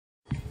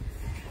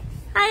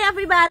Hi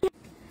everybody.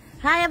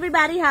 Hi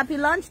everybody. Happy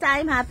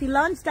lunchtime. Happy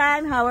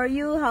lunchtime. How are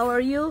you? How are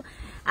you?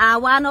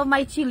 One of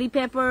my chili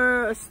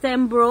pepper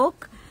stem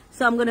broke,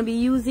 so I'm going to be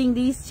using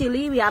these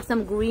chili. We have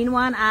some green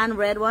one and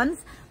red ones.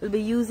 We'll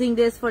be using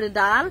this for the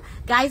dal.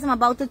 Guys, I'm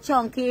about to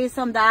chunky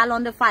some dal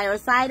on the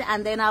fireside,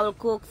 and then I will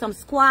cook some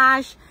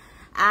squash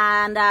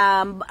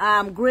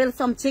and grill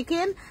some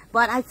chicken.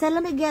 But I said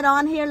let me get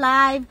on here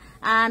live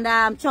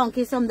and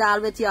chunky some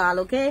dal with y'all,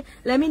 okay?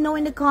 Let me know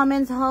in the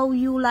comments how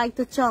you like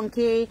to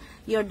chunky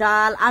your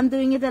dal. I'm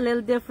doing it a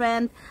little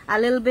different, a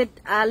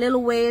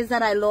little ways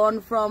that I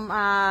learned from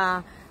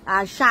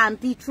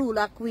Shanti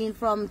Trula Queen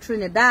from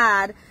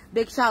Trinidad.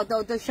 Big shout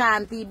out to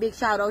Shanti, big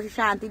shout out to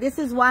Shanti. This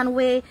is one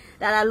way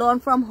that I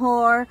learned from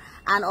her,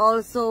 and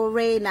also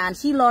Raina, and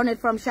she learned it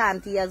from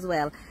Shanti as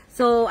well.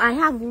 So I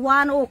have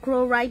one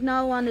okra right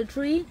now on the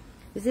tree.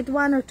 Is it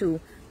one or two?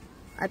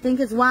 I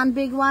think it's one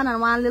big one and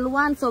one little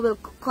one. So we'll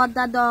cut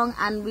that down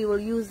and we will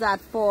use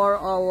that for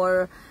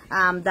our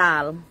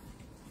dal.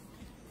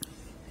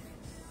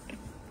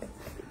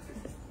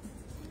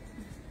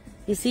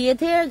 You see it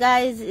here,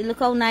 guys? Look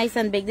how nice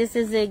and big. This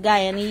is a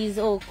Guyanese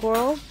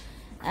okra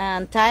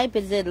and type.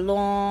 It's a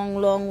long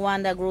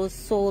one that grows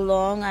so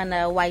long and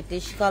a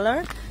whitish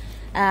color.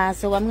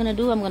 So what I'm gonna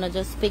do, I'm gonna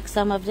just pick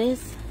some of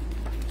this.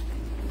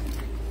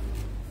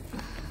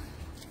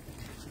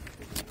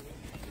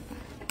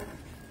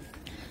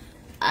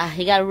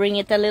 You gotta wring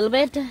it a little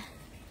bit.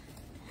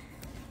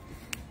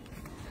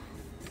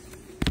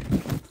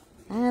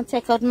 And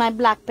check out my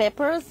black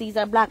peppers. These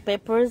are black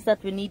peppers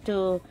that we need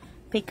to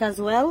pick as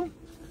well.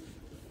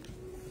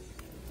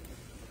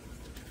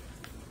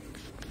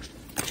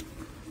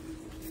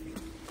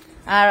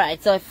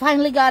 Alright, so I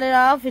finally got it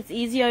off. It's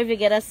easier if you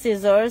get a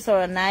scissors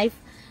or a knife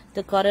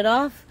to cut it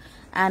off.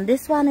 And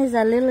this one is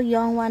a little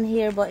young one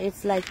here, but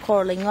it's like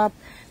curling up.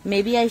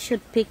 Maybe I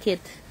should pick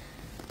it.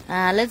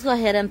 Let's go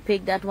ahead and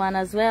pick that one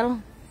as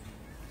well,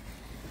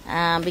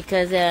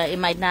 because it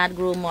might not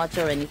grow much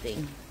or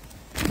anything.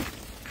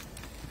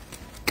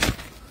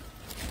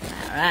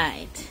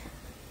 Alright.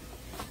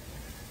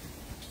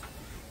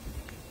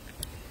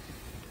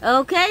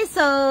 Okay,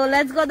 so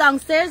let's go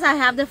downstairs. I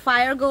have the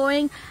fire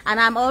going, and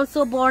I'm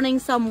also burning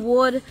some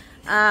wood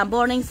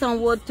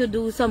to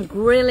do some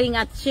grilling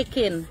at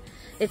chicken.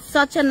 It's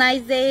such a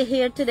nice day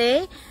here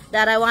today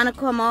that I want to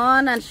come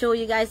on and show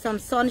you guys some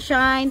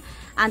sunshine.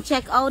 And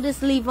check out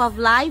this leaf of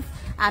life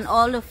and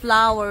all the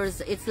flowers.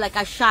 It's like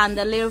a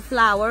chandelier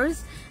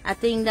flowers. I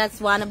think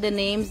that's one of the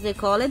names they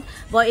call it.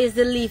 But it's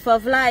the leaf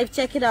of life.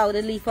 Check it out,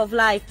 the leaf of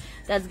life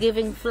that's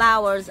giving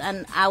flowers.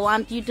 And I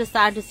want you to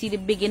start to see the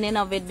beginning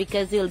of it,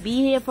 because it'll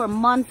be here for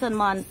months and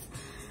months.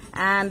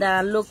 And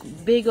look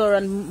bigger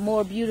and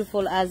more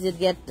beautiful as you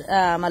get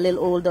a little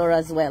older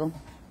as well.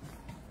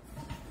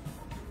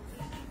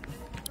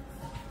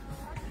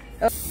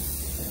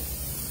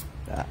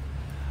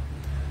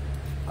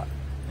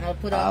 I'll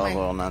put on olive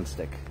oil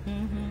non-stick.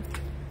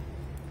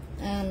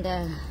 And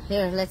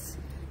here, let's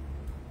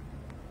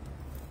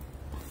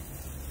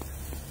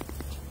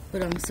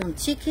put on some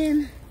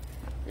chicken.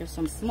 There's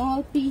some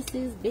small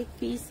pieces, big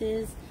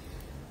pieces.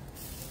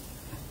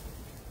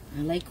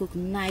 I like cook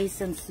nice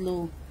and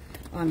slow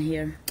on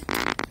here.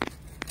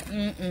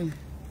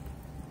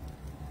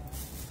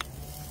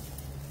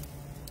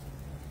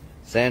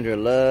 Sandra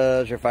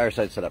loves your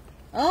fireside setup.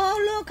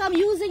 Oh, look, I'm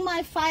using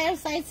my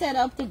fireside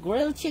setup to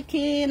grill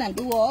chicken and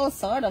do all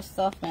sort of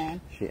stuff, man.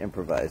 She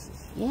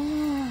improvises.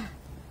 Yeah.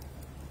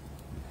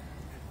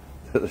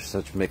 There's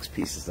such mixed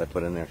pieces I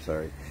put in there,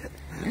 sorry.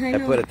 I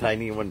put a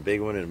tiny one,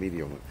 big one, and a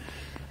medium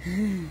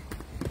one.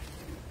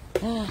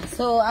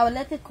 So I will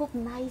let it cook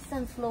nice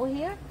and slow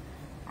here.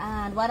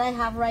 And what I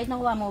have right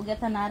now, I'm going to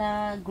get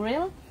another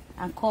grill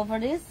and cover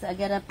this. I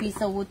get a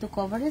piece of wood to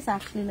cover this.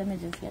 Actually, let me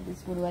just get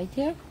this wood right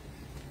here.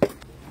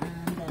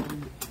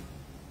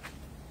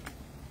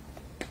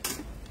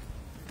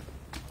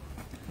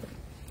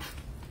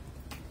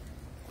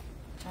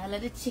 I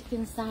let the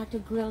chicken start to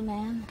grill,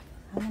 man.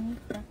 How many?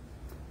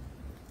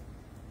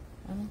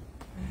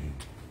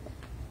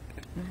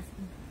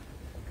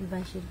 If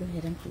I should go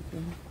ahead and cook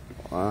them.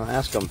 Well,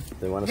 ask them.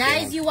 They want to.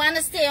 Guys, you want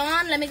to stay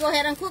on? Let me go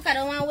ahead and cook. I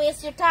don't want to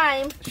waste your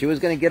time. She was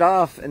going to get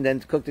off and then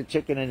cook the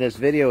chicken and just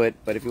video it.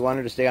 But if you want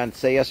her to stay on,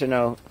 say yes or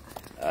no.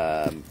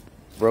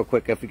 Real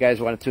quick, if you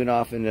guys want to tune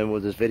off and then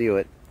we'll just video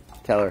it,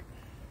 tell her.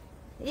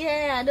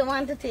 Yeah, I don't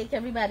want to take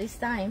everybody's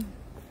time.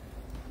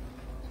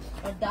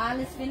 Our dal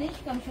is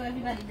finished. Come show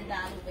everybody the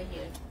dal over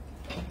here.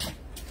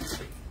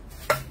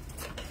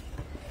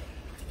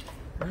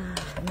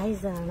 Nice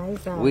dal,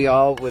 nice dal. We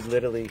all would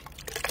literally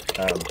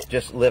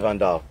just live on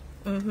dal.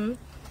 And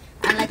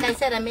like I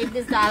said, I make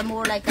this dal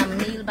more like a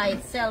meal by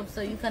itself,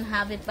 so you can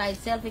have it by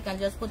itself. You can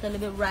just put a little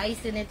bit of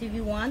rice in it if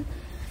you want,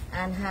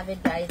 and have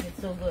it, guys. It's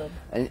so good.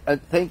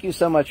 And thank you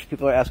so much.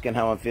 People are asking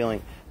how I'm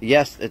feeling.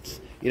 Yes, it's,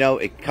 you know,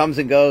 it comes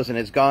and goes, and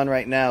it's gone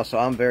right now. So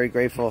I'm very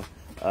grateful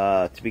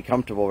to be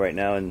comfortable right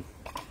now. And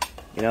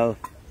you know,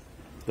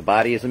 the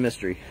body is a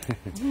mystery,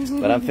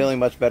 but I'm feeling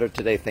much better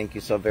today. Thank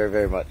you so very,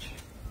 very much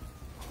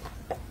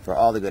for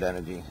all the good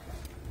energy.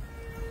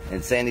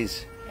 And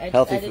Sandy's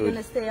healthy food. Are they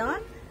gonna stay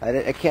on?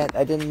 I can't.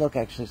 I didn't look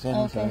actually, Sandy.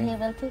 Okay, sorry. here,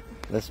 we'll take.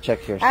 Let's check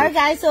here. All right,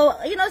 guys. So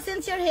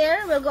since you're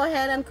here, we'll go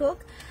ahead and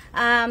cook.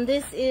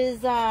 This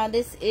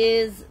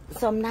is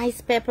some nice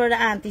pepper that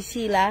Auntie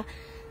Sheila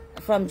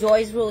from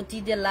Joy's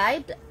Roti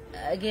Delight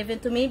gave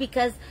it to me,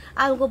 because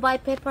I'll go buy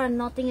pepper and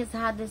nothing is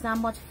had. There's not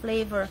much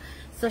flavor.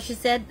 So she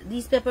said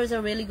these peppers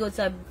are really good.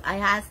 So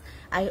I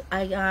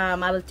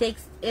will take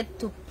it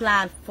to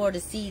plant for the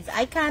seeds.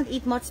 I can't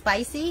eat much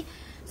spicy,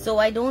 so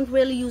I don't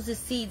really use the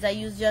seeds. I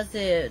use just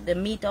the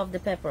meat of the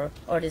pepper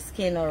or the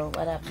skin or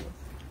whatever.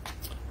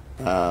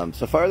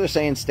 So far they're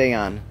saying stay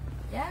on.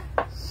 Yeah.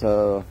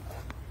 So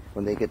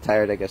when they get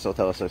tired, I guess they'll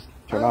tell us to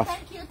turn off.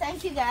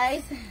 Thank you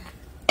guys.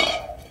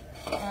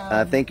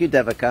 Thank you,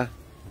 Devika.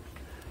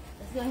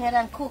 Let's go ahead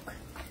and cook.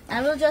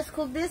 And we'll just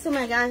cook this. Oh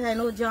my gosh, I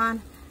know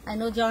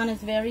John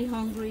is very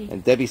hungry.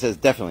 And Debbie says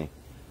definitely.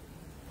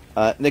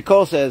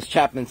 Nicole says,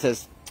 Chapman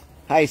says,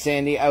 hi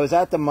Sandy, I was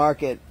at the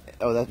market.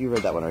 Oh, you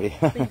read that one already.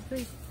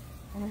 Please.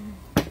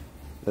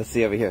 Let's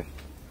see over here.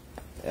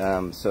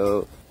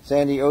 So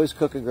Sandy, always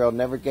cooking girl,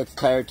 never gets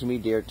tired to me,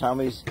 dear.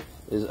 Tommy's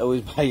is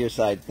always by your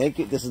side. Thank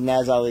you. This is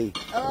Naz Ali.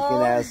 Oh,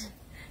 Naz.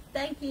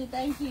 Thank you.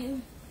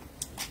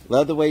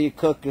 Love the way you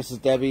cook. This is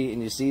Debbie,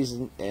 and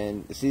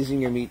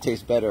seasoning your meat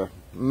tastes better.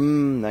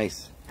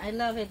 Nice. I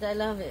love it.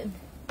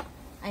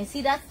 I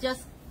see that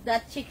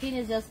chicken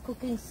is just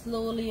cooking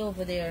slowly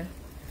over there,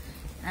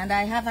 and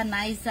I have a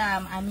nice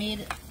I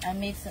made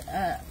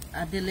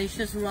a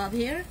delicious rub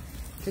here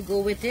to go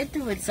with it,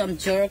 with some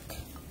jerk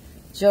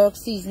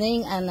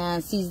seasoning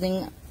and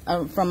seasoning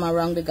from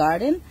around the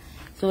garden.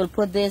 So we'll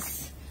put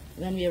this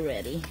when we're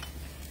ready.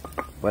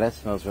 Well, that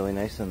smells really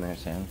nice in there,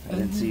 Sam. I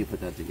didn't see you put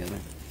that together.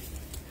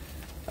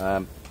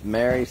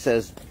 Mary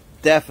says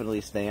definitely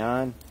stay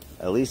on.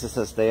 Lisa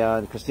says stay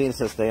on. Christina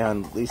says stay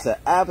on. Lisa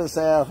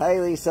Abisail. Hi,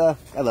 Lisa.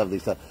 I love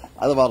Lisa.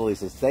 I love all the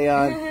Lisas. Stay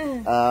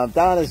on.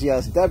 Donna's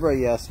yes. Deborah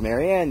yes.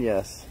 Marianne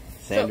yes.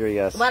 Sandra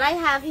yes. What I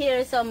have here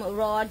is some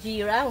raw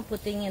jeera. I'm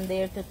putting in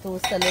there to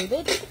toast a little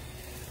bit.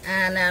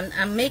 And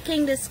I'm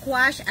making the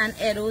squash and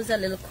eddoes a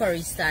little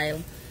curry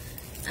style.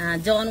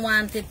 John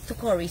wanted to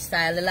curry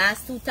style. The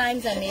last 2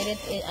 times I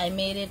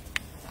made it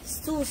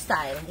stew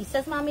style. He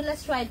says, Mommy,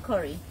 let's try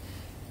curry.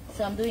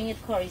 So I'm doing it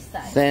curry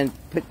style. Then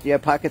put your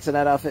pockets in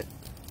that outfit?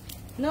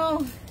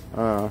 No.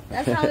 Oh.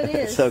 That's how it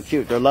is. So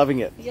cute. They're loving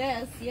it.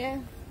 Yes, yeah.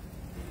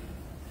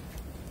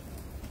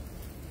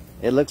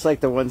 It looks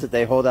like the ones that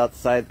they hold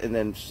outside and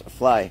then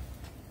fly.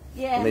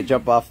 Yeah. And they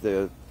jump off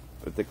the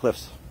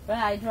cliffs.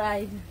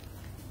 Right.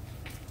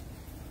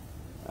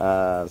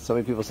 So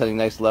many people sending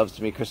nice loves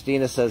to me.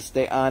 Christina says,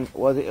 stay on.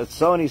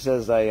 Sony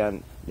says,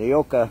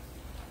 Nyoka,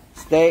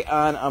 stay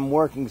on. I'm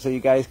working, so you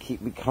guys keep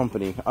me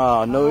company.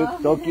 Oh, no,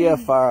 Nokia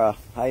Farah.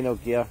 Hi,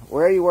 Nokia.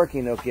 Where are you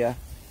working, Nokia?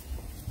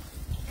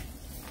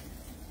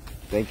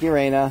 Thank you,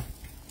 Raina.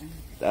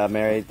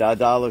 Mary,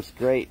 Dada looks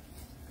great.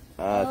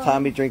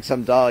 Tommy, drink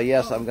some dal.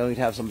 Yes, I'm going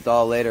to have some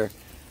dal later.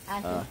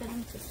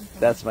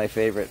 That's my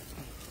favorite.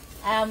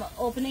 I'm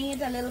opening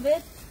it a little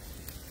bit.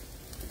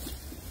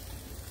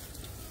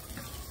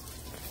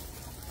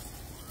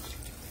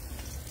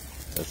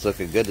 That's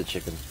looking good, the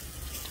chicken.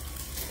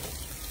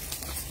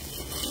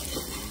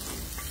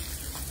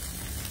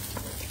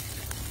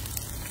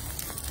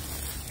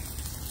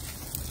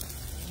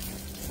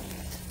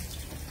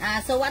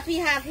 So what we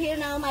have here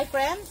now, my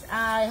friends,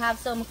 I have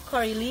some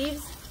curry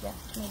leaves. Yeah,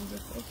 maybe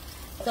this way.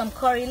 Some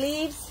curry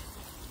leaves.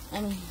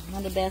 I mean,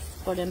 not the best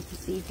for them to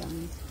see.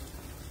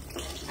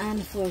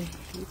 And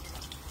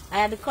I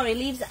have the curry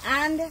leaves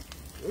and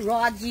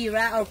raw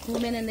jeera or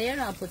cumin in there.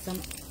 I'll put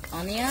some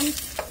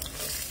onions.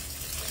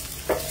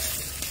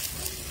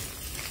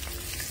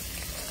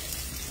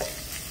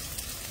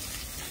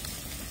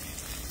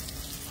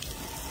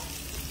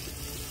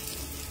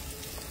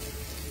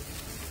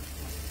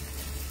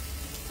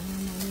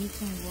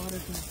 Water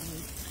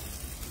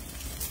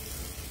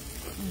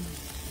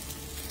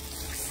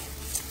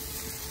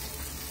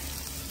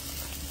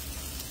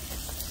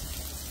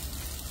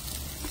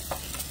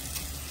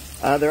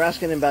they're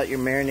asking about your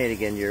marinade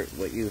again.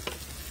 What you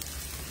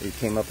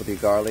came up with your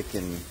garlic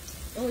and.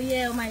 Oh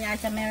yeah! Oh my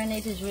gosh, the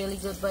marinade is really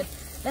good. But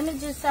let me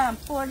just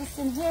pour this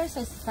in here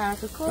so it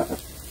starts to cook.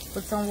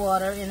 Put some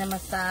water in the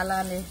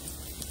masala and the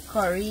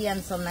curry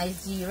and some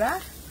nice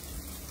jeera.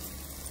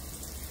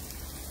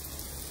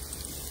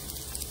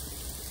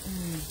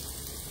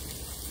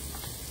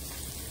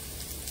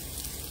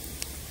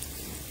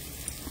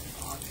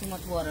 Oh, too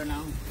much water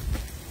now.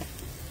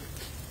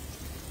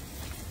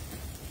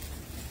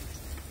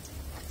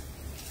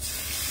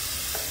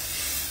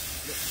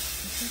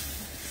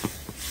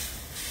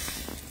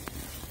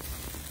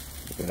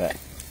 Look at that.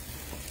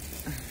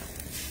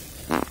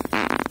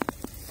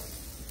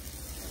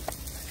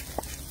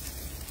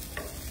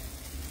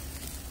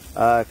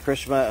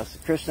 Krishna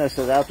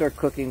says, outdoor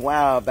cooking,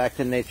 wow, back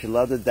to nature,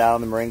 love the dal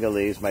and the moringa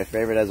leaves, my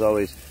favorite as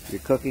always. Your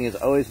cooking is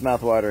always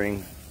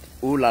mouth-watering.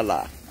 Ooh la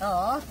la.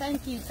 Oh,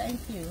 thank you.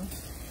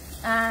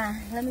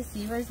 Let me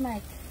see, where's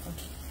Mike?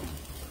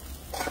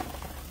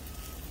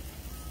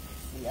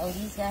 Oh,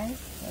 these guys?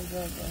 Oh,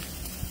 good.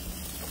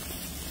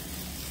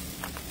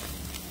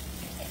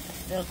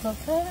 They'll cook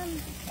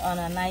them on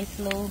a nice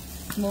low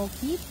smoke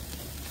heat.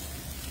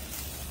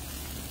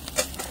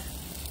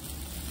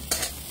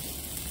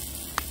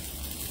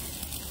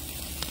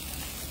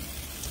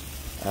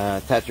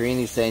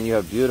 Tatarini's saying you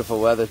have beautiful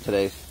weather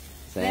today,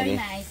 Sandy. Very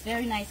nice,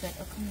 very nice.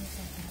 Oh, come here.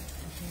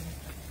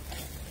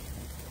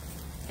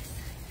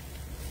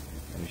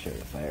 Let me show you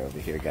the fire over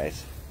here,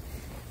 guys.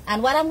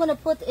 And what I'm going to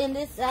put in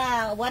this,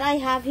 what I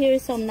have here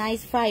is some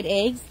nice fried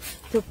eggs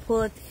to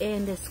put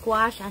in the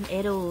squash and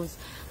eddoes.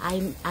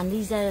 And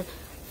these are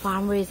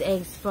farm-raised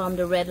eggs from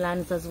the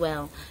Redlands as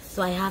well.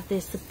 So I have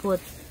this to put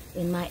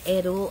in my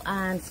eddo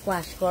and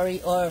squash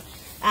curry. Or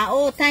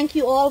oh, thank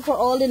you all for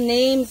all the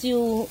names,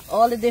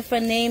 all the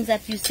different names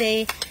that you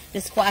say the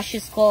squash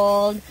is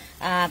called,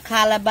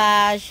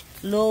 calabash,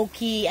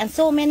 Loki, and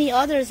so many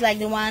others, like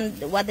the one,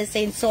 what they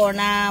say in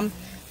Suriname,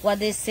 what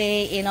they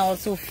say in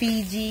also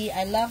Fiji.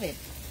 I love it.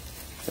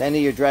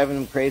 Sandy, you're driving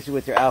them crazy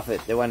with your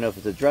outfit. They want to know if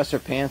it's a dress or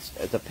pants.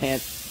 It's a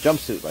pants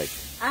jumpsuit, like.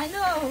 I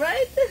know,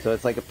 right? So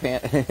it's like a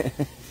pant.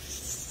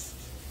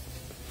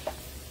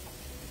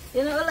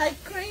 You know,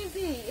 like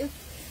crazy.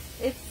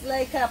 It's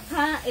like a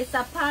pant. It's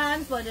a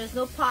pants, but there's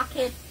no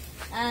pocket.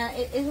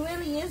 It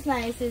really is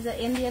nice. It's an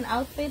Indian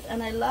outfit,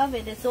 and I love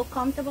it. It's so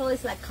comfortable.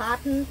 It's like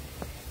cotton.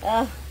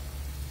 And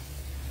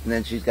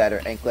then she's got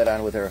her anklet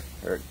on with her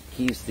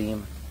keys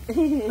theme.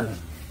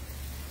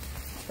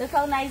 Look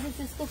how nice this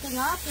is cooking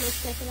up.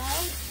 Let's check it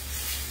out.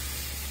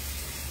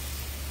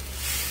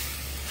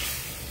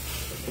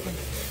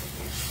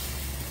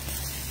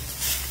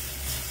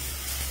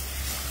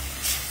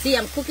 See,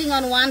 I'm cooking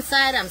on one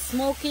side, I'm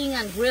smoking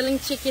and grilling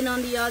chicken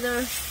on the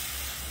other.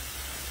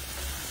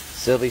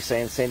 Sylvie's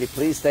saying, Sandy,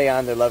 please stay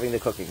on. They're loving the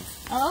cooking.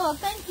 Oh,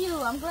 thank you.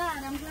 I'm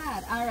glad.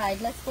 All right,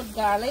 let's put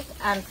garlic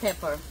and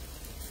pepper.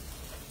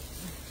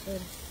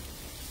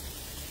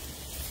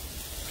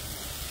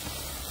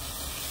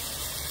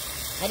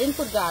 I didn't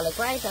put garlic,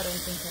 right? I don't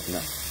think I did.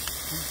 No.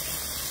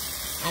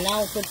 And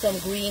now I'll put some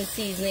green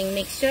seasoning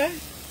mixture.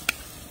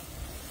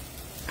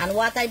 And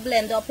what I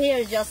blend up here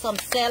is just some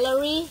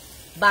celery,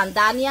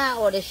 bandania,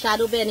 or the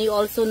shadow benny,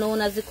 also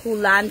known as the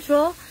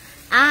culantro,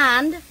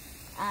 and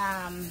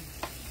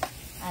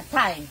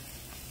thyme.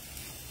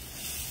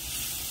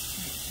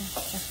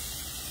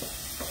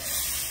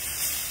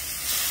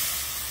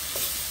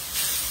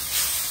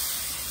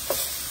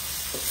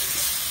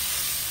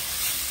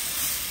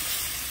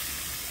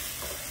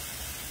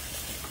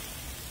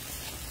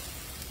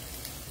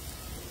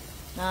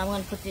 Now I'm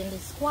going to put in the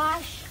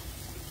squash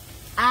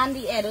and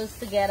the eddoes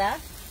together.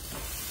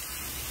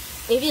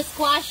 If your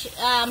squash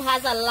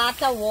has a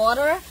lot of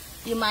water,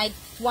 you might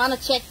want to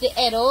check the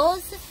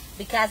eddoes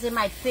because it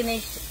might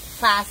finish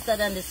faster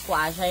than the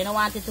squash. I don't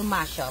want it to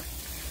mash up.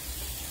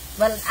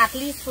 Well, at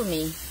least for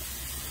me.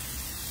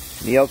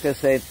 Nyoka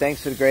said,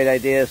 thanks for the great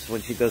ideas.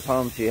 When she goes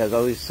home, she has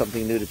always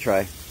something new to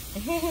try.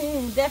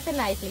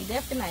 Definitely,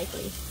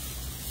 definitely.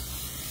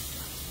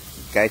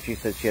 Gayatri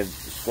said she had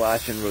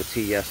squash and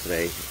roti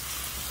yesterday.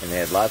 And they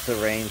had lots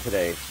of rain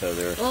today, so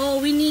they're... Oh,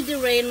 we need the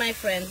rain, my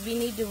friends. We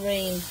need the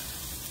rain.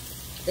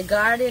 The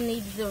garden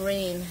needs the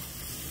rain.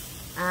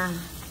 As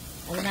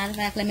a matter of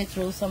fact, let me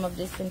throw some of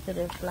this into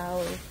the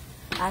flowers.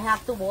 I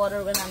have to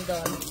water when I'm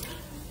done.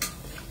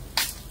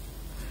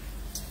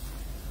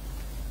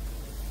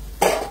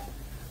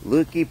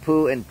 Luki,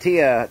 Pooh, and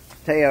Tia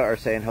are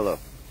saying hello.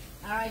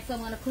 Alright, so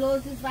I'm going to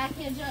close this back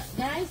here,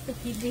 guys, to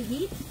keep the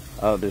heat.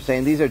 Oh, they're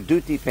saying these are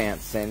duty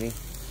pants, Sandy.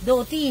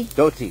 Doti.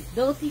 Doti.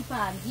 Doti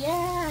pants.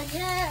 Yeah,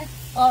 yeah.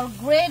 Our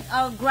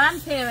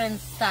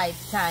grandparents type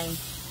time.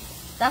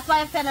 That's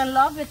why I fell in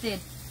love with it.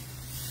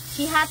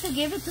 She had to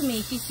give it to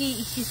me. She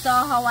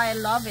saw how I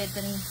love it,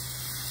 and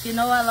she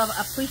know I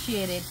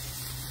appreciate it.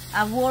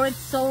 I wore it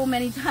so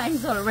many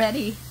times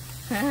already.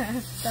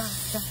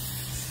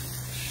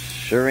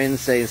 Shirin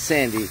says,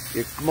 Sandy,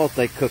 you're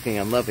multi-cooking.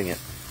 I'm loving it.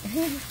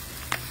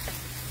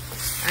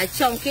 I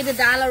chunky the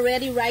dal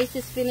already. Rice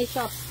is finished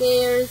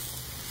upstairs.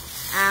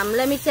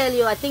 Let me tell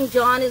you, I think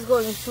John is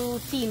going through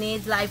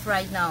teenage life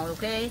right now,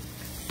 okay?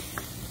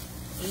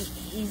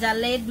 He's a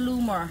late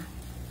bloomer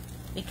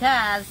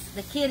because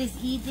the kid is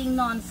eating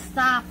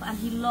non-stop and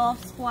he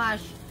loves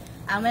squash.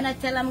 And when I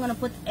tell him I'm going to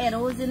put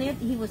eddoes in it,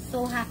 he was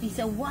so happy. He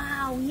said,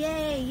 wow,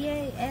 yay,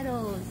 yay,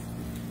 eddoes.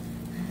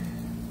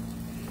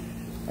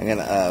 I'm going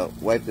to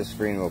wipe the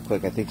screen real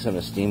quick. I think some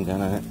of the steam got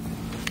on it.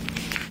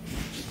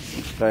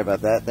 Sorry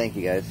about that. Thank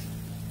you, guys.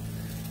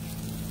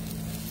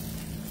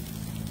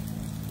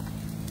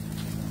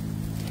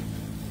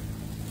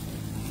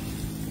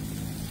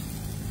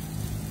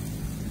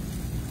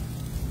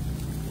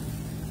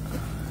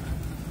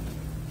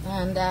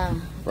 And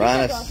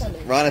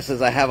Rana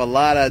says, I have a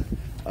lot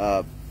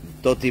of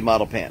Doti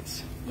model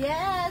pants.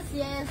 Yes,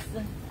 yes.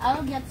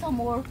 I'll get some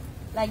more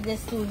like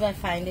this too if I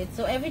find it.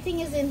 So everything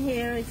is in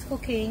here. It's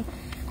cooking.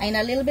 In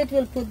a little bit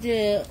we'll put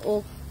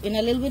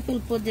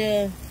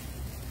the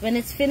when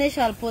it's finished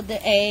I'll put the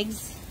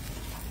eggs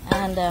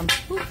and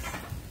oops.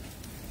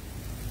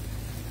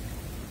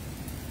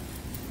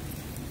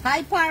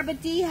 Hi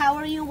Parvati, how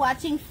are you?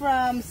 Watching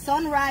from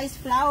Sunrise,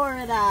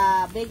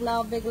 Florida. Big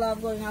love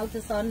going out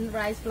to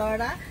Sunrise,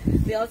 Florida.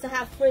 We also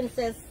have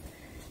Princess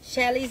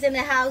Shelly's in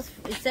the house.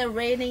 It said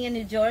raining in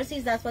New Jersey.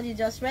 That's what you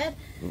just read.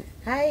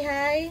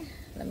 Hi.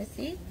 Let me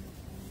see.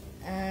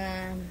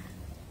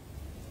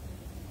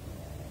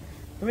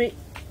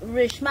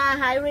 Rishma,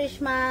 hi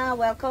Rishma.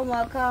 Welcome.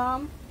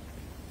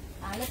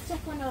 Let's check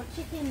on our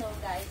chicken though,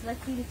 guys.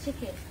 Let's see the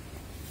chicken.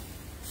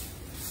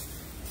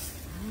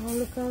 Oh,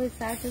 look how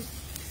excited.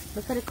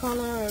 Look at the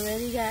color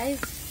already,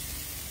 guys.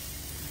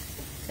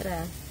 Look at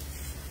that.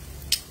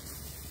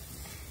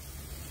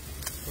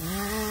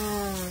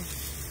 Wow.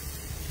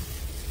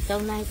 So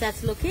nice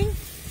that's looking.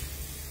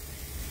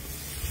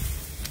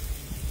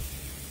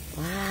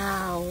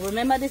 Wow.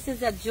 Remember, this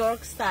is a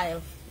jerk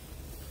style.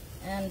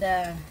 And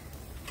let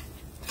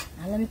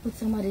me put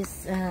some of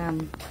this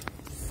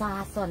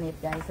sauce on it,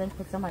 guys. Let me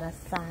put some of that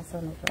sauce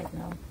on it right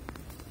now.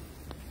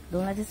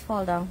 Don't let this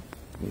fall down.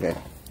 Okay.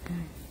 Okay.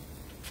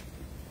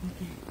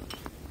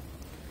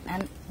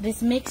 And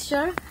this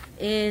mixture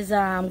is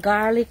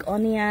garlic,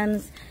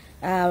 onions,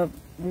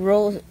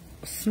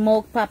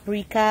 smoked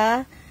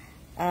paprika,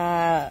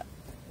 and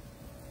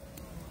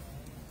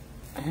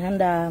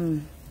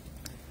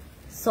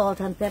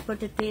salt and pepper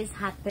to taste,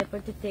 hot pepper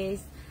to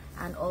taste,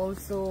 and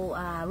also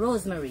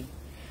rosemary.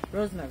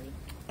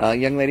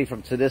 Young lady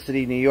from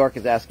Sidicity, New York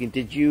is asking,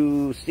 did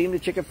you steam the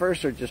chicken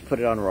first or just put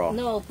it on raw?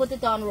 No, put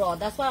it on raw.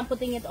 That's why I'm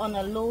putting it on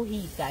a low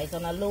heat, guys,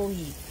 on a low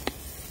heat.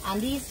 And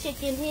these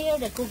chicken here,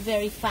 they cook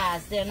very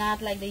fast. They're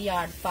not like the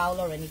yard fowl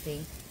or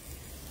anything.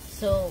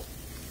 So.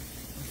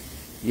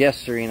 Yes,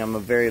 Serene, I'm a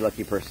very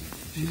lucky person.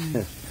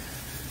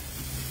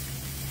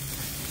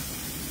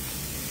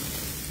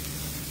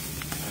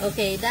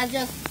 Okay, that's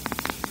just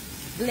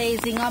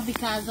glazing up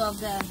because of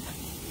the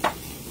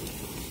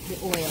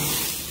oil.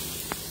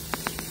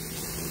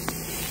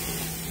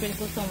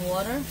 Sprinkle some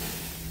water.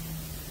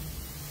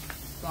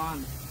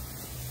 Gone.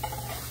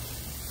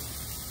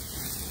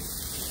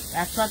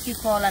 That's what you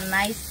call a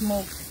nice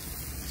smoked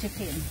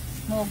chicken,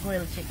 smoked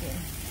grilled chicken.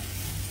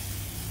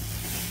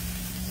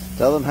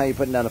 Tell them how you're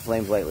putting down the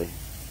flames lightly.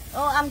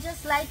 Oh, I'm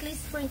just lightly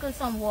sprinkle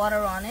some water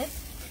on it,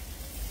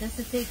 just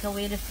to take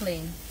away the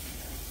flame.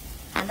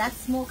 And that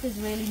smoke is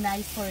really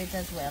nice for it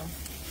as well.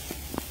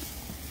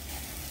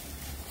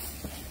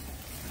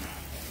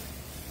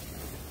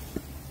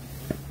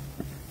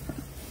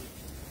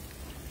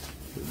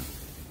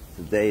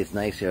 The day is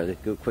nice here.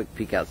 Go quick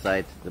peek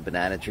outside. The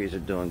banana trees are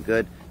doing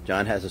good.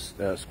 John has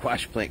a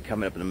squash plant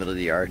coming up in the middle of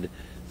the yard,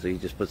 so he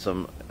just put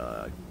some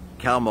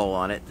Calmo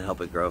on it to help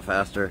it grow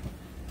faster.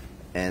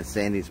 And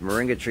Sandy's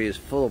moringa tree is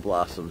full of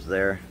blossoms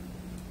there.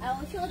 I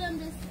will show them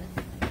this,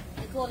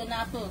 the golden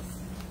apples.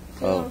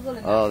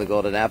 The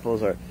golden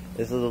apples are.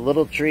 This is a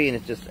little tree, and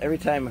it's just every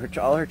time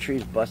all her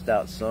trees bust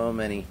out so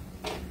many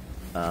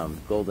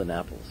golden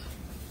apples.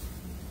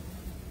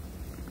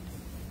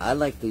 I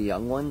like the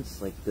young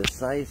ones, like this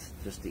size,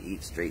 just to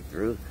eat straight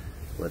through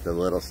with a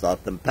little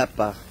salt and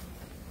pepper.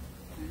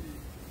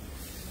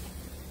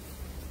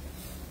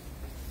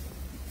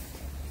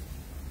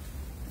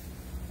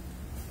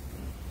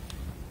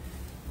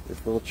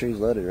 This little tree's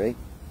loaded, right?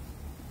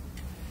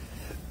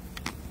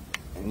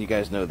 And you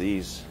guys know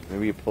these.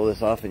 Maybe you pull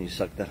this off and you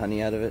suck the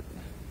honey out of it.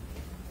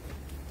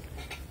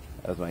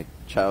 That was my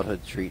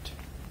childhood treat.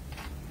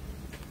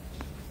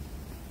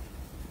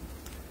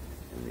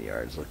 And the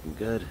yard's looking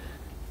good.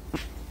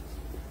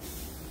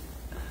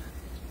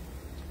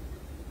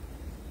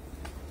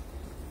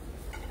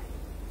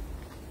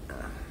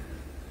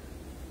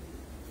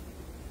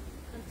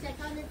 Check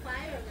on the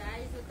fire,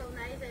 guys. Look how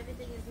nice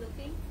everything is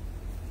looking.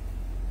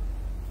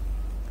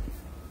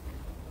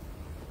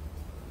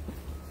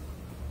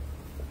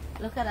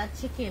 Look at that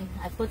chicken.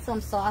 I put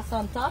some sauce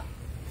on top,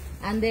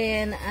 and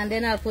then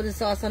I'll put the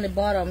sauce on the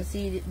bottom.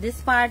 See,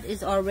 this part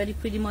is already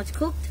pretty much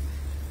cooked.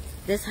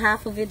 This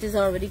half of it is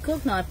already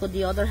cooked. Now I put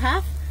the other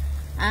half,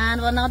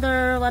 and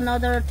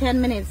another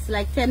 10 minutes,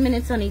 like 10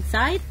 minutes on each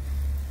side,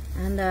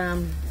 and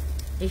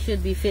it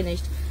should be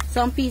finished.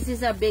 Some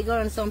pieces are bigger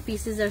and some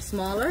pieces are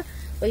smaller.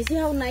 But you see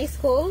how nice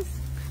coals?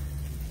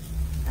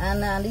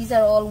 And these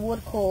are all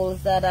wood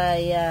coals that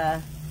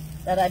I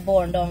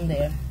burned down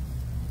there.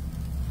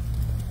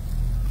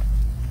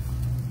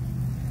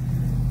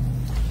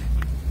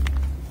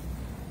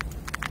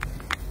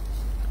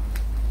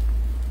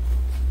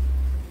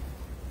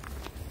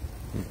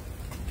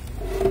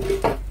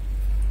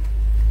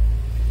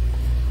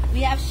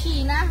 We have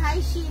Sheena. Hi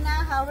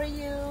Sheena, how are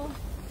you?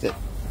 Sit.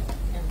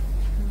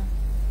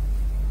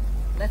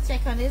 Let's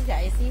check on this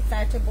guy. See,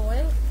 start to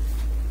boil.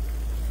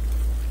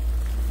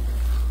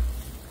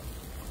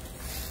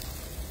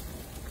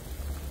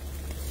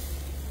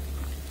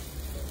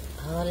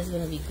 Oh, this is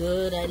gonna be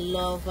good. I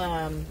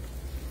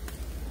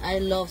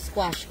love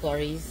squash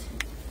curries.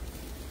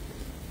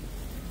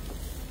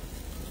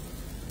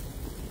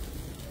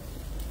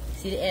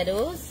 See the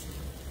eddoes?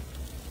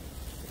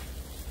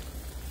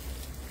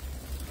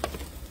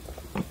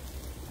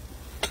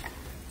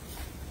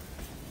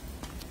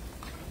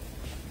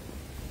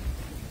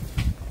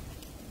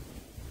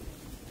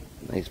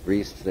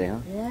 breeze today, huh?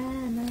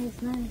 Yeah,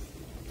 nice, nice.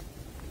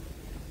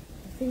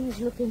 Everything is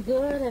looking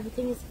good.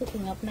 Everything is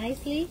cooking up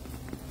nicely.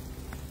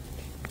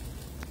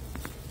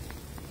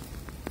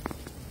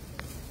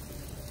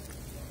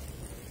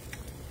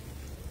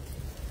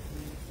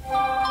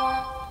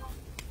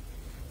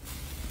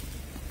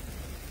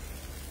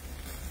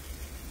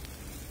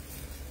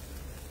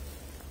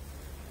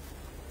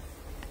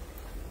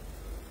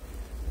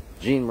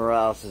 Jean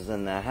Morales is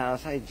in the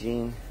house. Hi,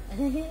 Jean.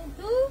 Who?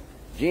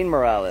 Jean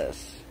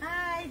Morales.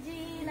 Hi,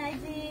 Jean. Hi,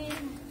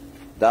 Jean.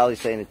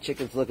 Dolly's saying the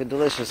chicken's looking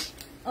delicious.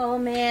 Oh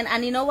man,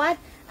 and you know what?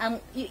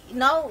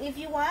 If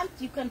you want,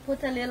 you can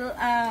put a little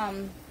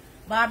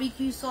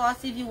barbecue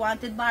sauce if you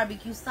wanted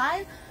barbecue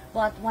style.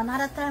 But one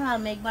other time I'll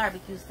make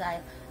barbecue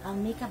style. I'll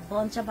make a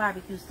bunch of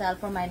barbecue style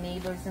for my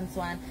neighbors and so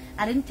on.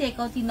 I didn't take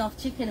out enough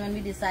chicken when we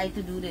decided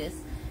to do this,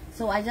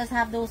 so I just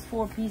have those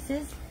 4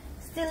 pieces.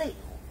 Still,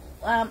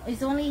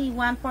 it's only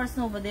one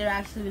person over there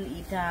actually will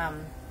eat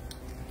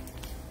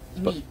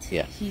meat.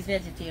 Yeah. She's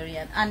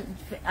vegetarian and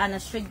on a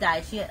strict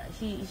diet.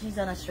 She's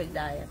on a strict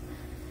diet.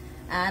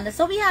 And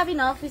so we have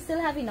enough. We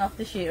still have enough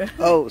to share.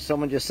 Oh,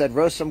 someone just said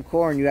roast some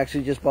corn. You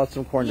actually just bought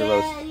some corn to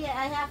roast. Yeah,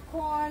 I have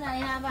corn. I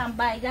have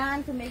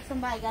baigan to make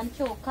some baigan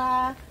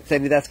choka.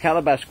 Sandy, that's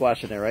calabash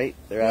squash in there, right?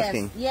 They're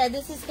asking. Yeah,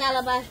 this is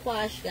calabash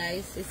squash,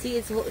 guys. You see,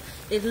 it's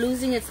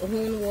losing its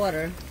own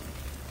water.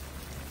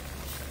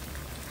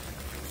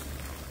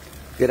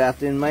 Good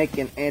afternoon, Mike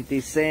and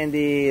Auntie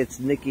Sandy. It's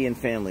Nikki and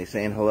family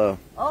saying hello.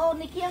 Oh,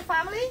 Nikki and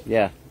family?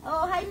 Yeah.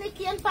 Oh, hi,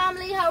 Nikki and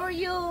family. How are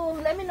you?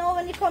 Let me know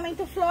when you're coming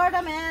to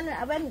Florida, man.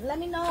 Let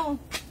me know.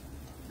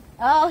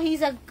 Oh,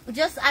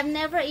 I've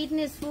never eaten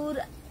his food,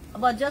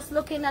 but just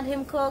looking at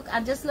him cook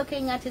and just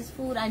looking at his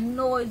food, I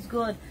know it's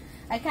good.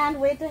 I can't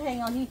wait to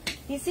hang on.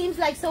 He seems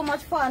like so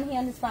much fun, he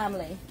and his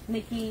family.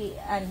 Nikki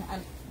and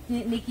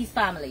Nikki's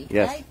family,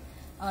 yes. Right?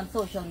 On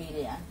social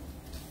media.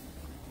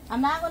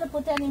 I'm not going to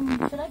put any,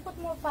 should I put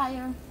more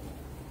fire?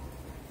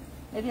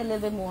 Maybe a little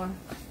bit more.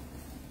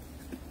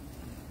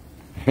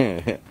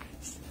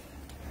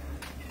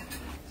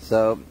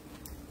 So,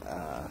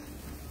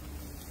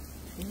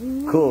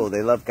 cool.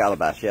 They love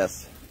calabash,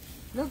 yes.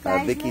 Look,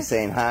 guys, Vicky's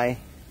saying hi.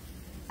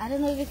 I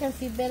don't know if you can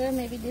see better,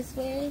 maybe this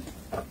way.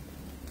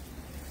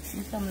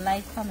 See some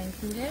light coming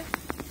through there.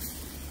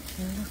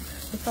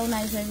 Look how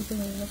nice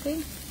everything is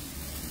looking.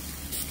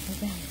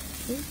 Okay,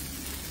 see?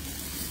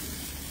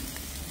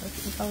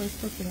 Look how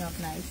it's cooking up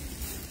nice.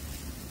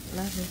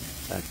 Love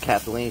it.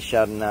 Kathleen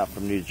shouting out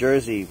from New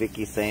Jersey.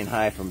 Vicky saying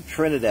hi from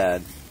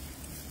Trinidad.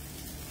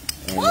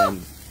 And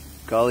then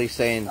Gully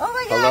saying oh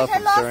my hello gosh, I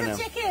from lost Suriname.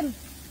 the chicken.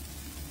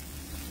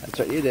 That's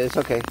what you did. It's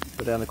okay.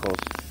 Put it on the coals.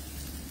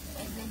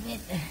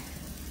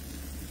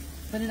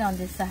 Put it on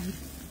this side.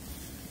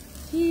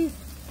 Jeez.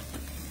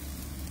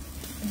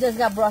 Just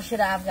got to brush it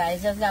off,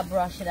 guys. Just got to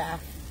brush it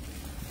off.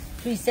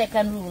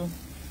 3-second rule.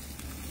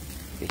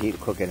 The heat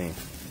cooking.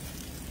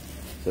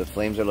 So the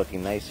flames are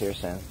looking nice here,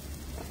 Sam.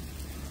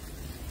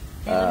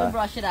 Let me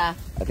brush it off.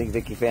 I think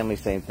Vicky family's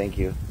saying thank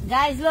you.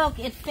 Guys, look,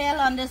 it fell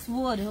on this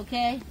wood,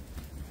 okay?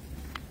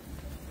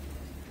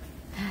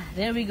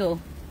 There we go.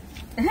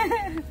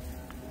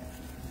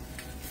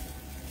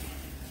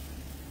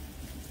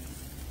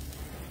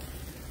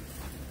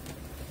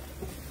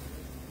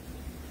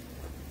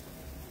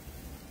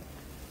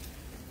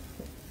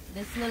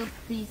 This little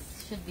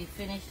piece should be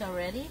finished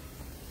already.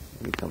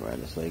 Let me come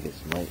around this way, get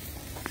some light.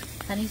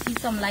 Can you see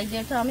some light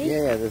there, Tommy?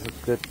 Yeah, this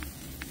looks good.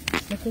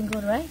 Looking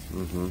good, right?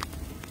 Mm-hmm.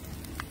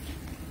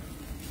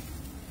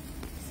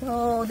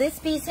 So this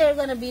piece here is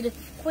going to be the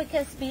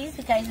quickest piece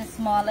because it's the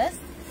smallest.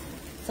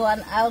 So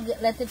I'll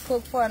let it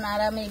cook for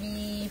another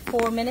maybe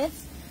 4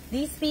 minutes.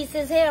 These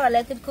pieces here, I'll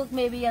let it cook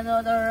maybe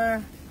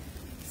another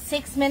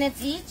 6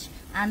 minutes each.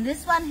 And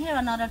this one here,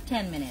 another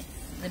 10 minutes,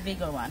 the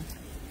bigger one.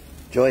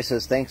 Joy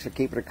says, thanks for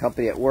keeping her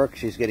company at work.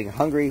 She's getting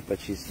hungry, but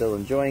she's still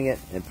enjoying it.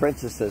 And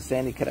Princess says,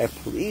 Sandy, could I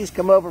please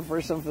come over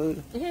for some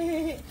food?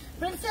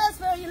 Princess,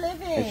 where are you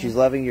living? And she's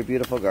loving your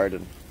beautiful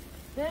garden.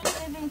 Where are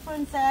you living,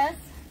 Princess?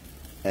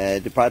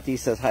 Dupati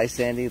says, hi,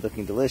 Sandy,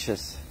 looking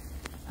delicious.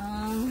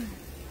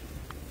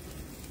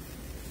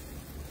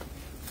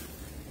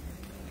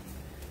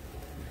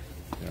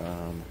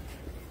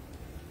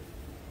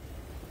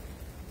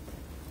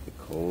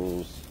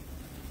 Nicole's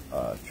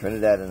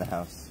Trinidad in the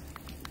house.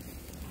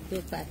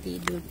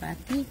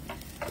 Dupati.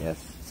 Yes.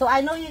 So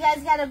I know you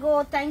guys gotta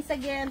go. Thanks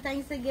again.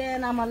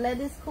 I'm gonna let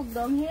this cook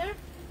down here.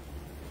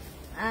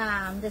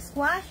 The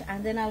squash,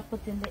 and then I'll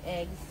put in the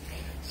eggs.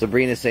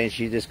 Sabrina's saying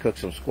she just cooked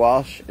some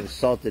squash and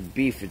salted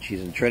beef, and she's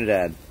in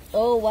Trinidad.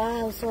 Oh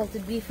wow,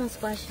 salted beef and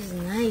squash is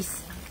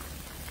nice.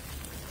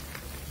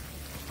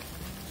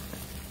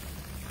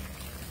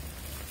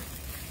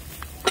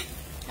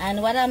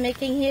 And what I'm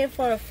making here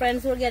for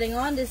friends who are getting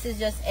on, this is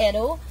just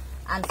eddo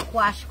and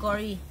squash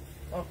curry,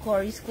 or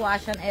curry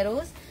squash and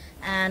eddos.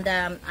 And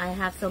I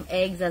have some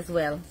eggs as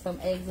well. Some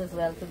eggs as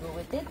well to go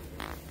with it.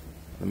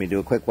 Let me do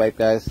a quick wipe,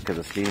 guys, because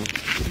of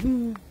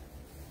steam.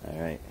 All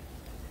right.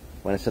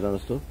 Want to sit on the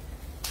stool?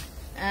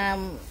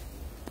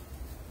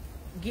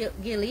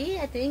 Gilly,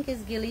 I think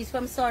is Gilly's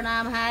from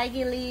Suriname. Hi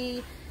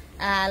Gilly.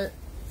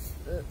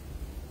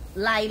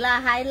 Lila,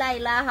 hi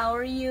Lila, how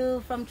are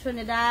you? From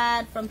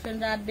Trinidad,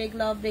 big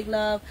love, big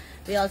love.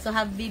 We also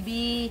have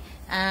Bibi,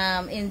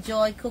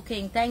 enjoy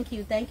cooking. Thank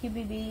you,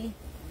 Bibi.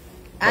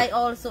 I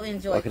also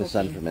enjoy Walk cooking. in the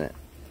sun for a minute.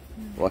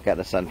 Walk out in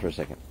the sun for a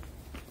second.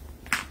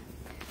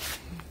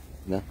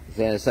 No?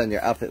 Stay in the sun,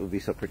 your outfit would be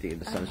so pretty in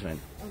the sunshine.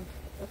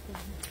 Okay.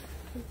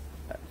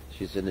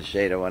 She's in the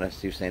shade. I want to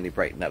see Sandy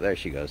brighten up. There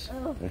she goes.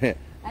 Oh, Yeah.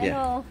 I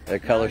know. Her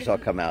colors all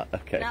come out.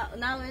 Okay.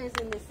 Now it is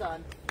in the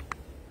sun.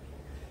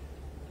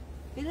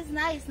 It is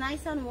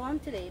nice and warm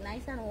today.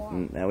 Nice and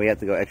warm. Now we have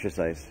to go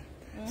exercise.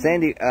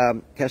 Sandy,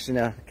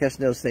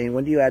 Kesnil's saying,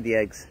 when do you add the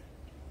eggs?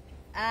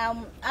 I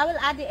will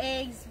add the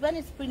eggs when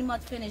it's pretty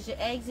much finished.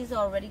 The eggs is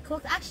already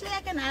cooked. Actually,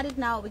 I can add it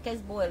now because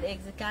boiled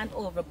eggs, it can't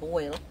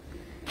overboil.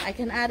 I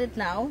can add it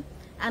now.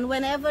 And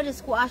whenever the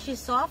squash is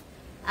soft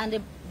and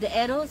the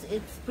eddoes,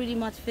 it's pretty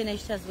much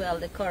finished as well,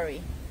 the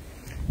curry.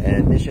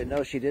 And Nisha,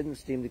 no, she didn't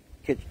steam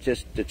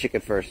just the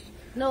chicken first.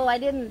 No, I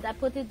didn't. I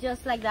put it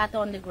just like that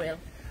on the grill.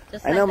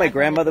 I know my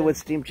grandmother would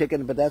steam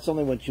chicken, but that's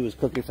only when she was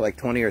cooking for like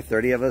 20 or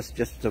 30 of us,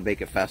 just to make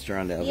it faster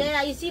on the oven.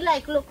 Yeah, you see,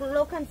 like, look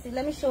and see.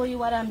 Let me show you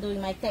what I'm doing,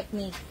 my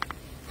technique.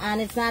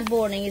 And it's not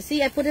burning. You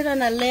see, I put it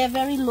on a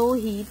very low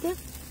heat.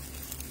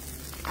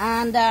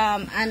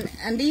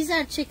 And these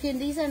are chicken.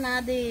 These are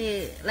not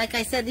the, like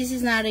I said, this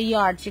is not a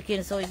yard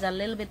chicken, so it's a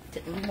little bit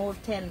more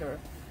tender.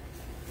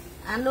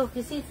 And look,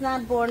 you see, it's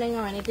not burning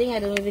or anything. I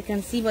don't know if you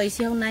can see, but you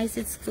see how nice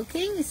it's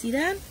cooking? You see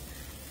that?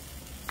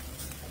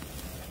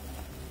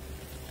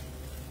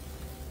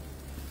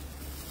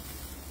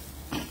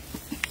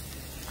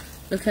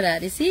 Look at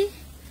that, you see?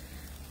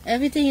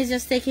 Everything is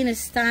just taking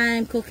its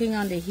time cooking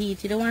on the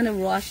heat. You don't want to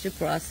rush the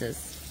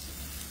process.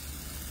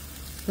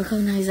 Look how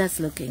nice that's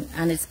looking.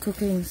 And it's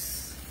cooking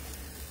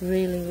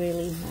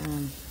really,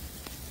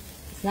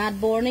 it's not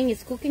burning,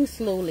 it's cooking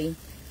slowly.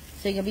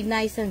 So it's going to be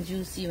nice and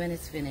juicy when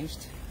it's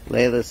finished.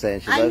 Layla's saying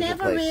she loves the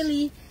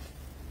place.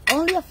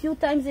 Only a few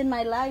times in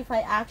my life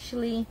I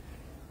actually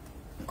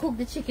cook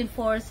the chicken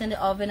first in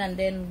the oven and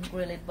then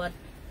grill it. But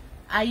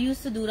I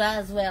used to do that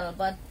as well.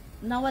 But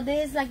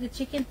nowadays, like, the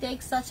chicken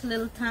takes such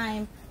little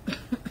time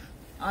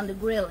on the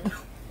grill.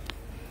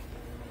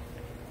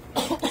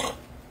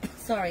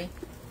 Sorry.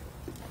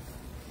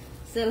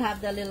 Still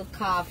have that little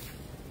cough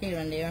here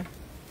and there.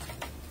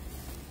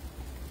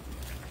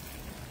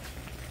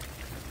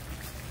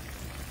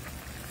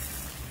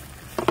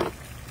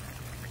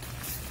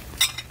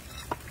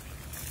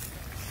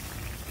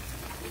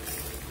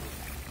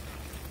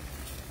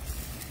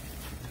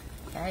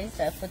 Okay,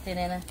 so I put in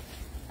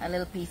a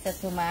little piece of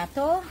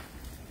tomato.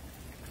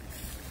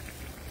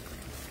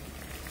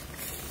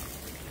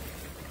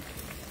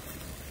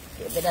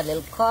 Give it a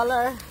little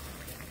color.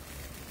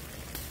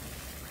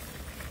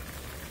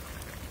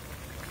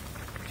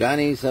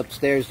 Johnny's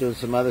upstairs doing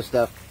some other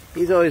stuff.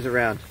 He's always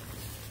around.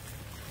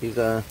 He's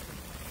and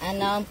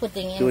now I'm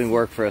putting in doing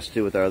work for us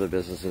too with our other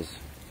businesses.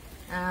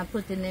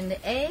 Putting in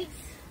the eggs.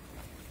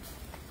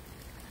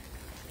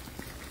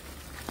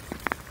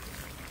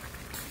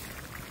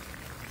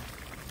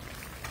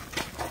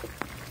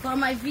 For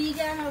my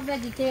vegan or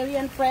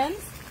vegetarian friends,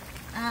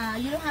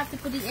 you don't have to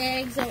put the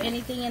eggs or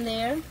anything in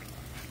there.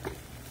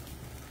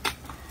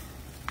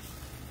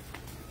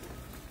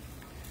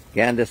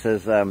 Ganda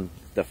says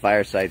the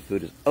fireside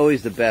food is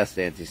always the best,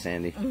 Auntie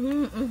Sandy.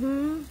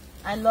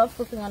 I love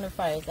cooking on the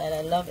fireside.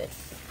 I love it.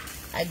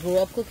 I grew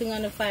up cooking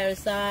on the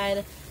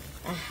fireside.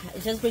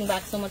 It just brings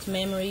back so much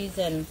memories,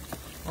 and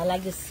I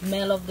like the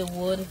smell of the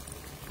wood.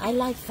 I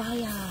like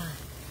fire.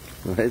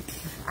 What?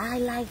 I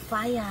like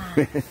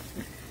fire.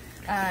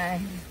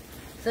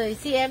 So you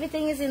see,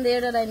 everything is in there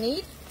that I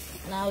need.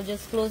 Now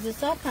just close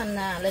this up and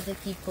let it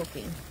keep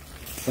cooking.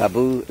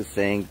 Babu is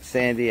saying,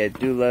 Sandy, I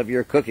do love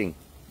your cooking.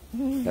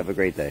 Have a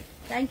great day.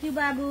 Thank you,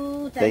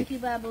 Babu. Thank you,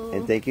 Babu.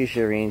 And thank you,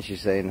 Shireen. She's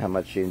saying how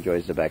much she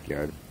enjoys the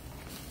backyard.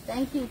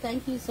 Thank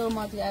you so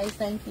much, guys.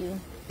 Thank you.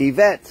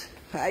 Yvette.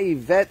 Hi,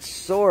 Yvette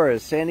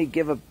Soares. Sandy,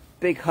 give a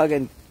big hug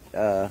and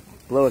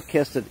blow a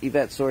kiss to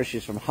Yvette Soares.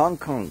 She's from Hong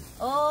Kong.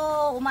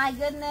 Oh, my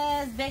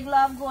goodness. Big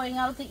love going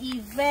out to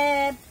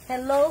Yvette.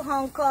 Hello,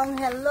 Hong Kong.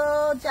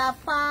 Hello,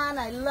 Japan.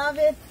 I love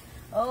it.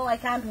 Oh, I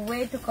can't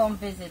wait to come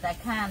visit. I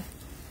can't.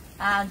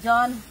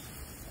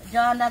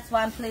 John, that's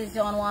one place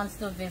John wants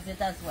to visit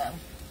as well.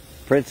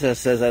 Princess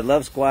says, I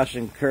love squash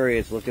and curry.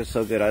 It's looking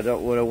so good. I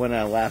don't want to when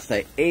last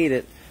I ate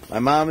it. My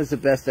mom is the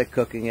best at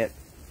cooking it,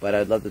 but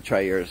I'd love to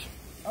try yours.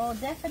 Oh,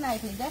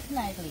 definitely,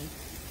 definitely.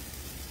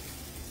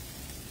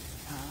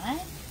 All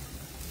right.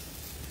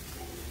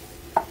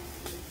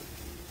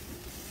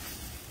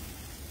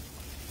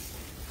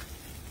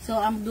 So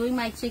I'm doing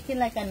my chicken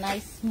like a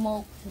nice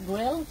smoked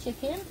grilled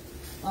chicken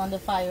on the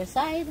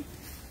fireside.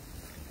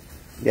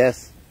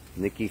 Yes.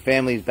 Nikki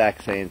Family's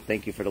back saying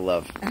thank you for the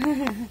love.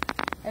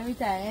 Every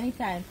time,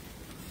 anytime.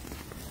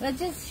 Let's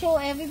just show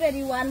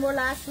everybody one more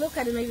last look.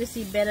 I don't know if you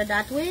see better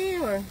that way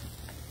or...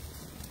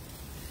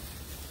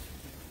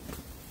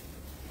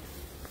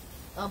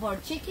 of our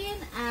chicken,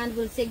 and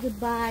we'll say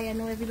goodbye. I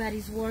know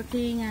everybody's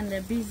working and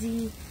they're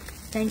busy.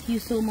 Thank you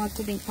so much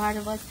for being part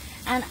of us.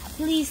 And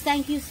please,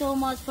 thank you so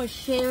much for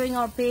sharing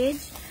our page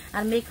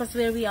and make us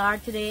where we are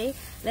today.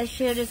 Let's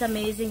share this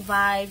amazing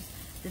vibes,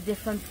 the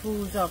different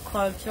foods, our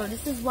culture.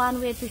 This is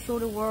one way to show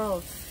the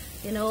world.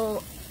 You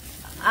know,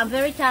 I'm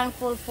very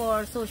thankful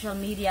for social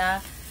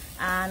media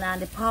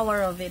and the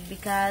power of it,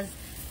 because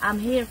I'm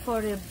here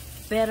for the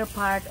better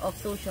part of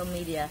social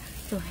media,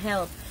 to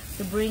help,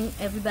 to bring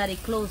everybody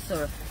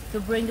closer, to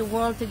bring the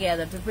world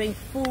together, to bring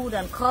food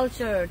and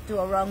culture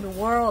to around the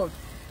world.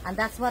 And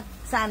that's what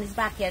Sandy's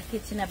Backyard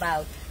Kitchen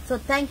about. So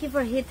thank you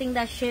for hitting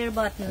that share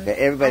button. Okay,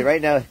 everybody,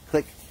 right now,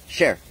 click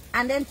share.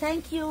 And then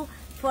thank you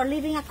for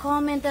leaving a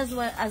comment as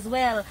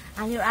well,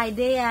 and your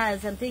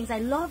ideas and things. I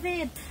love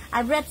it.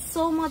 I've read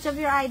so much of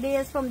your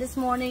ideas from this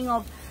morning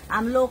of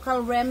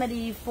local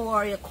remedy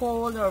for your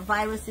cold or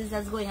viruses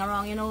that's going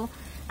around, you know.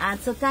 And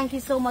so thank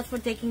you so much for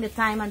taking the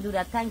time and do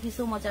that. Thank you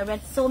so much. I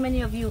read so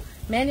many of you.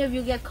 Many of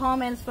you get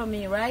comments from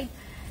me, right?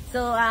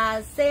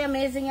 So stay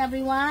amazing,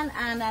 everyone.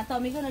 And I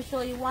thought we're going to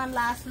show you one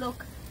last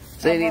look.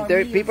 Sadie,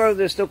 people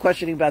are still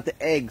questioning about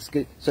the eggs.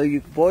 So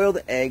you boil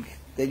the egg,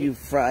 then you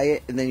fry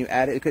it, and then you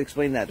add it. You could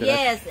explain that.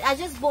 Yes, I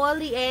just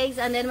boiled the eggs,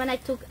 and then when I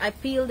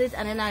peeled it,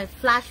 and then I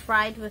flash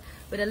fried with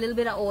a little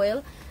bit of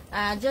oil,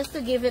 just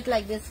to give it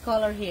like this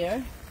color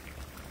here.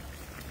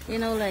 You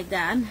know, like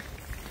that.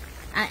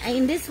 And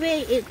in this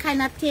way, it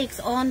kind of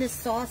takes on the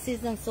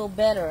sauces and so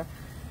better.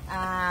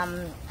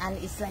 And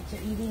it's like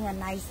you're eating a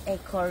nice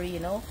egg curry, you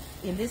know.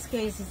 In this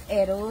case, it's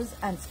eddoes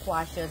and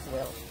squash as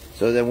well.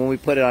 So then when we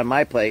put it on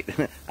my plate,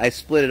 I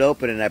split it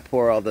open and I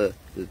pour all the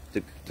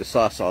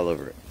sauce all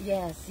over it.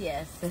 Yes,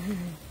 yes.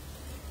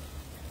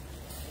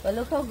 But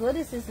look how good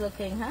this is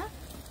looking, huh?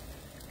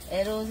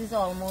 Eddoes is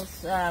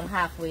almost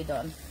halfway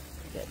done.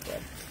 Good, good.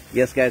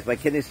 Yes, guys, my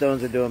kidney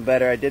stones are doing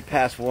better. I did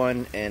pass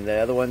one, and the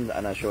other one,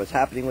 I'm not sure what's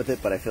happening with it,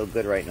 but I feel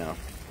good right now.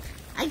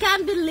 I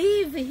can't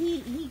believe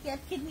he get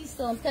kidney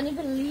stones. Can you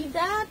believe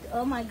that?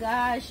 Oh my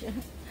gosh.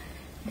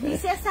 He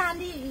says,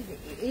 Sandy,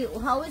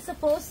 how it's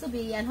supposed to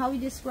be and how he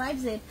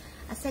describes it.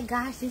 I said,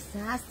 gosh, this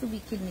has to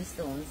be kidney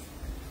stones.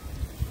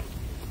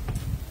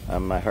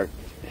 My heart,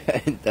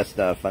 that's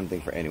not a fun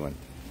thing for anyone.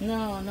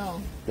 No,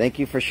 no. Thank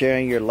you for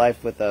sharing your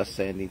life with us,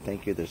 Sandy.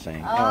 Thank you, they're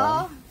saying.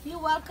 Oh, you're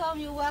welcome,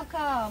 you're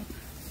welcome.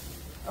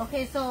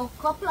 Okay, so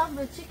a couple of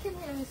the chicken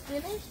here is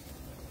finished.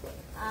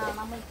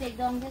 I'm going to take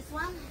down this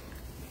one.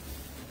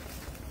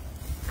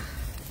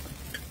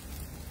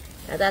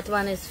 That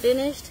one is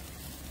finished.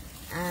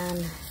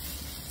 And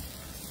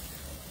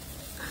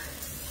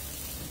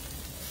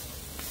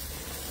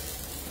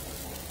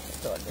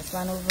throw this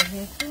one over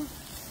here too.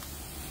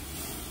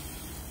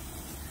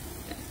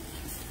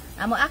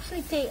 I'm gonna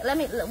actually take,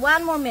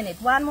 one more minute.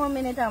 I'm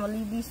gonna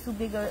leave these two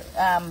bigger,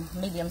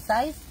 medium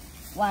size.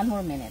 One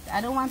more minute.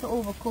 I don't want to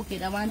overcook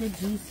it. I want it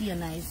juicy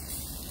and nice.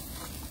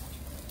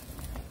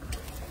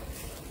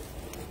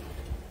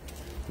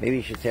 Maybe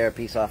you should tear a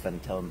piece off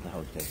and tell them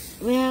how it tastes.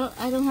 Well,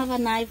 I don't have a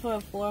knife or a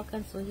fork,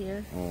 and so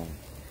here. Oh.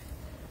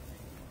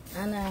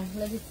 And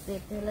let me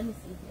sit there. Let me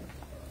see here.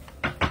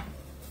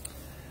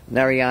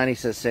 Nariani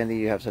says, Sandy,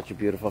 you have such a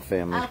beautiful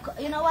family.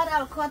 You know what?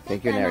 I'll cut it.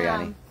 Thank you,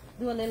 Nariani. And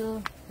do a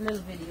little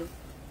video.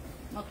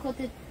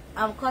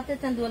 I'll cut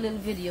it and do a little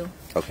video.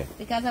 Okay.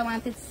 Because I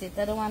want it to sit.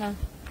 I don't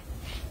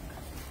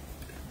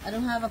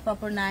have a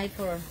proper knife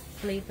or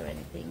plate or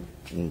anything.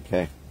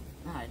 Okay.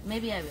 All right.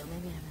 Maybe I will.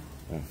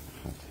 Oh.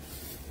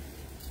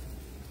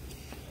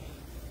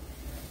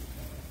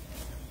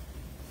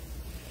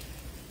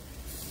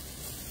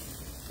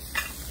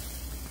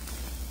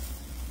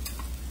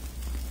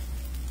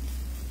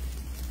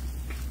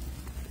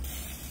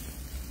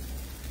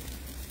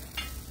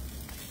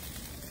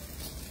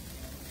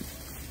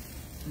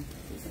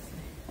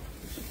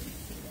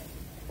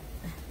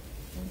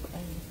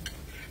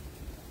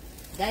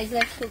 Guys,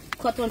 let's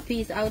cut one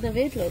piece out of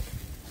it. Look.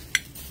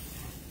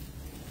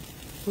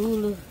 Ooh,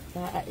 look.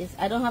 That is,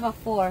 I don't have a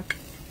fork.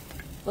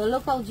 But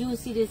look how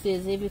juicy this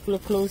is. If you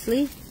look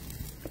closely.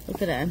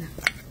 Look at that.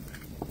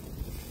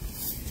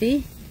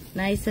 See?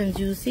 Nice and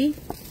juicy.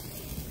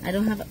 I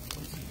don't have a...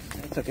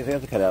 It's okay, so you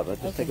have to cut out, but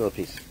just take a little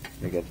piece.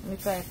 You're good. Let me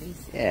try a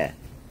piece. Yeah.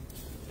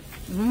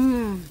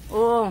 Mmm.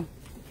 Oh,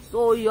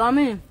 so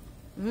yummy.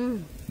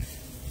 Mmm.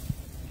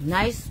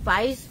 Nice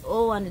spice.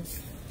 Oh, and it's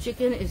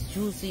chicken is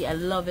juicy. I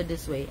love it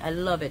this way. I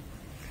love it.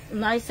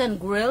 Nice and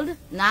grilled,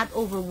 not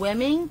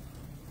overwhelming.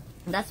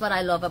 That's what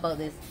I love about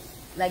this.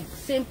 Like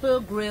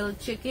simple grilled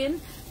chicken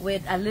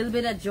with a little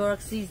bit of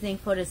jerk seasoning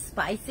for the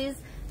spices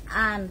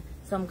and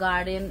some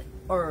garden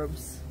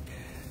herbs.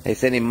 Hey,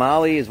 Sandy,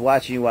 Molly is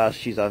watching you while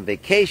she's on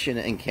vacation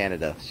in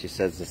Canada. She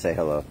says to say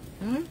hello.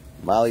 Hmm?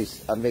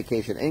 Molly's on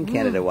vacation in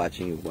Canada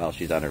watching you while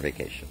she's on her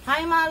vacation.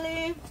 Hi,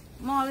 Molly.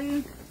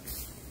 Molly.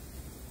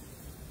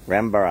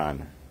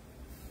 Rambaran.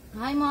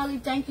 Hi, Molly.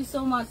 Thank you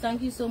so much.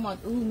 Thank you so much.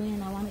 Oh, man,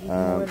 I want to eat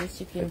more of this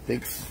chicken. I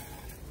think...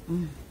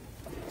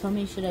 Tell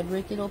me, should I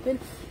break it open?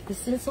 It's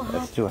still so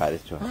hot. It's too hot.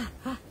 It's too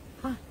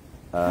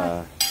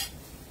hot.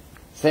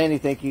 Sandy,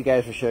 thank you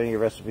guys for sharing your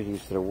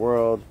recipes to the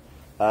world.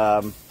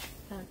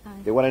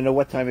 They want to know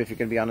what time, if you're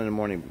going to be on in the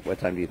morning. What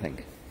time do you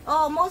think?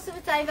 Oh, most of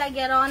the time I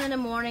get on in the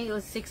morning, it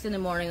was 6 in the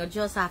morning or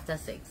just after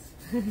 6.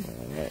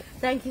 Right.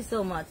 Thank you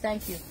so much.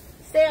 Thank you.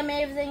 Stay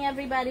amazing,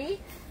 everybody.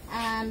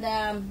 And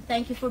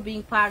thank you for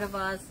being part of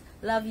us.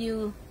 Love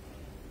you.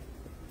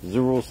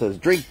 Zerul says,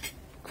 drink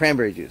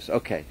cranberry juice.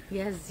 Okay.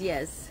 Yes,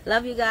 yes.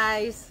 Love you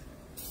guys.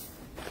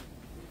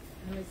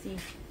 Let me see.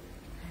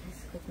 That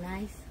is look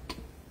nice.